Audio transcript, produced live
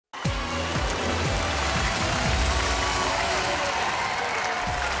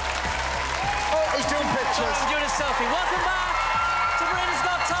watchers. I'm doing a selfie. Welcome back to Britain's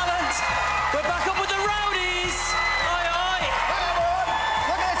Got Talent. We're back up with the rowdies. Oi, oi. Hey, everyone.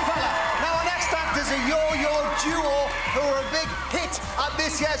 Look at this fella. Now, our next actors are yo-yo duo who are a big hit at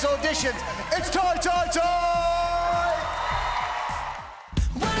this year's auditions. It's Toy, Toy, Toy!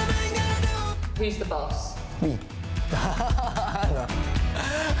 Who's the boss? Me. No.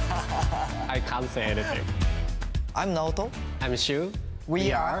 I can't say anything. I'm Naoto. I'm Shu.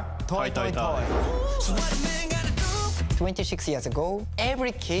 We are Toy Toy Toy. 26 years ago,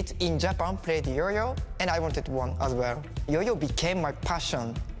 every kid in Japan played yo-yo, and I wanted one as well. Yo-yo became my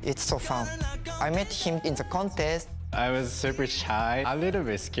passion. It's so fun. I met him in the contest. I was super shy. I'm a little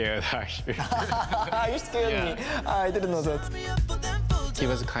bit scared, actually. You scared me. I didn't know that. He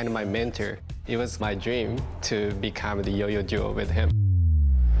was kind of my mentor. It was my dream to become the yo-yo duo with him.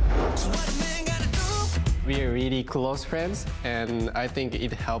 We are really close friends, and I think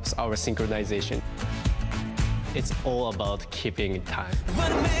it helps our synchronization. It's all about keeping time.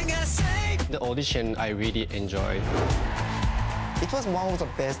 The audition I really enjoyed. It was one of the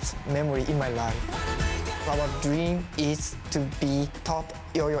best memories in my life. Our dream is to be top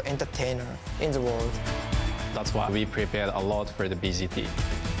yo-yo entertainer in the world. That's why we prepared a lot for the BGT.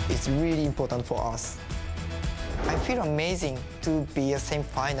 It's really important for us. I feel amazing to be a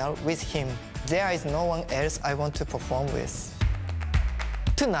semi-final with him. There is no one else I want to perform with.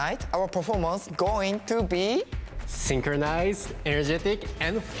 Tonight, our performance is going to be... synchronized, energetic,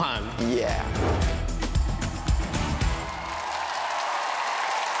 and fun. Yeah.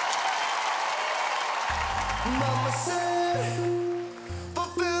 Mama said,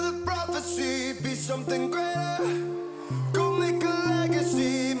 fulfill the prophecy, be something greater. Go make a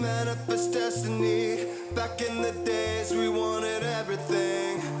legacy, manifest destiny. Back in the days, we wanted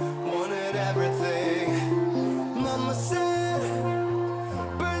everything, wanted everything. Mama said,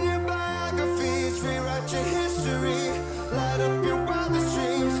 burn your biographies, rewrite your history, light up your wildest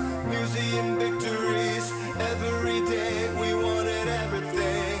dreams, museum victories. Every day, we wanted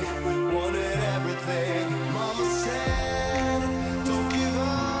everything, wanted everything. Mama said, don't give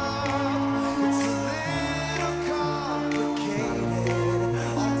up, it's a little complicated.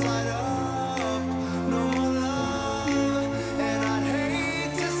 All tied up, no more love, and I'd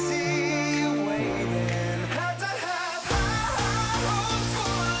hate to see you waiting. Had to have high hopes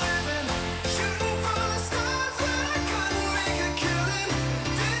for a living, shooting for the stars when I couldn't make a killing.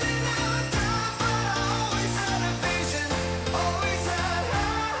 Didn't have a dime, but I always had a vision, always had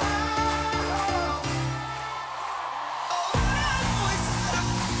high hopes.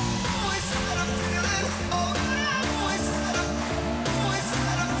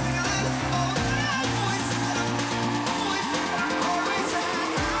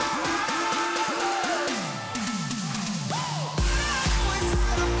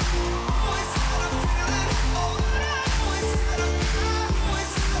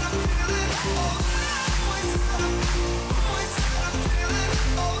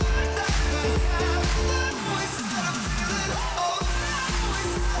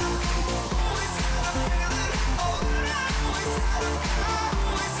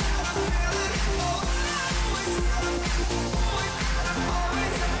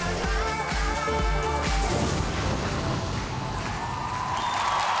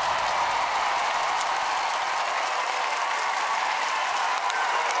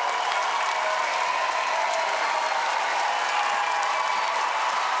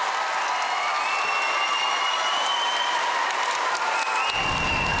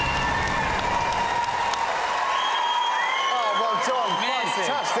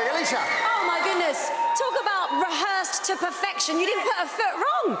 Fantastic. Alicia. Oh my goodness, talk about rehearsed to perfection. You didn't put a foot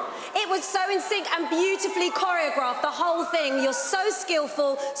wrong. It was so in sync and beautifully choreographed, the whole thing. You're so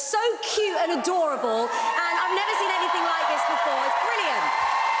skillful, so cute and adorable, and I've never seen anything like this before. It's brilliant.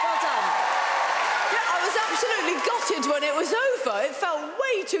 Well done. Yeah, I was absolutely gutted when it was over. It felt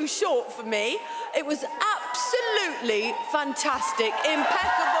way too short for me. It was absolutely fantastic,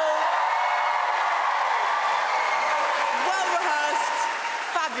 impeccable, well-rehearsed,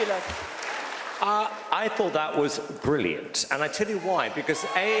 fabulous. I thought that was brilliant, and I tell you why, because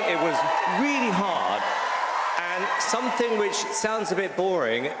A, it was really hard, and something which sounds a bit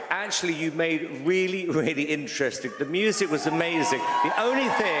boring, actually you made really, really interesting. The music was amazing. The only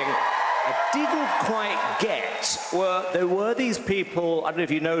thing I didn't quite get there were these people, I don't know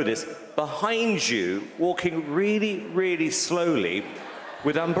if you know this, behind you, walking really, really slowly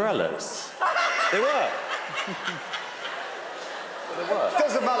with umbrellas. They were.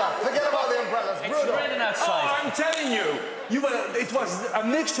 Doesn't matter. Forget about the umbrellas. It's raining outside. Oh, I'm telling you, it was a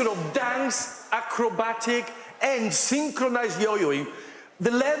mixture of dance, acrobatic, and synchronized yo-yoing. The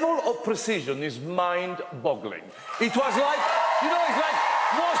level of precision is mind-boggling. It was like, you know, it's like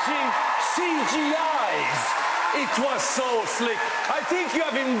watching CGIs. It was so slick. I think you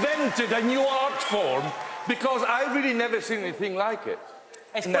have invented a new art form because I really never seen anything like it.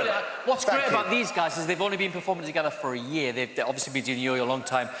 It's brilliant. What's great about these guys is they've only been performing together for a year. They've obviously been doing yo-yo a long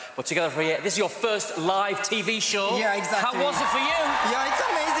time, but together for a year. This is your first live TV show. Yeah, exactly. How was it for you? Yeah, it's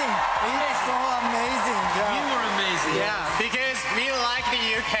amazing. It's so amazing. Yeah. You were amazing. Yeah, because we like the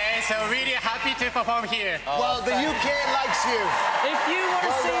UK, so really happy to perform here. Well, the UK likes you. If you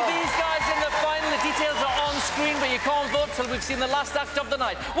want to see these guys in the final, the details are on screen, but you can't vote till we've seen the last act of the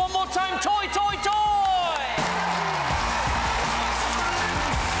night. One more time, toy, toy, toy!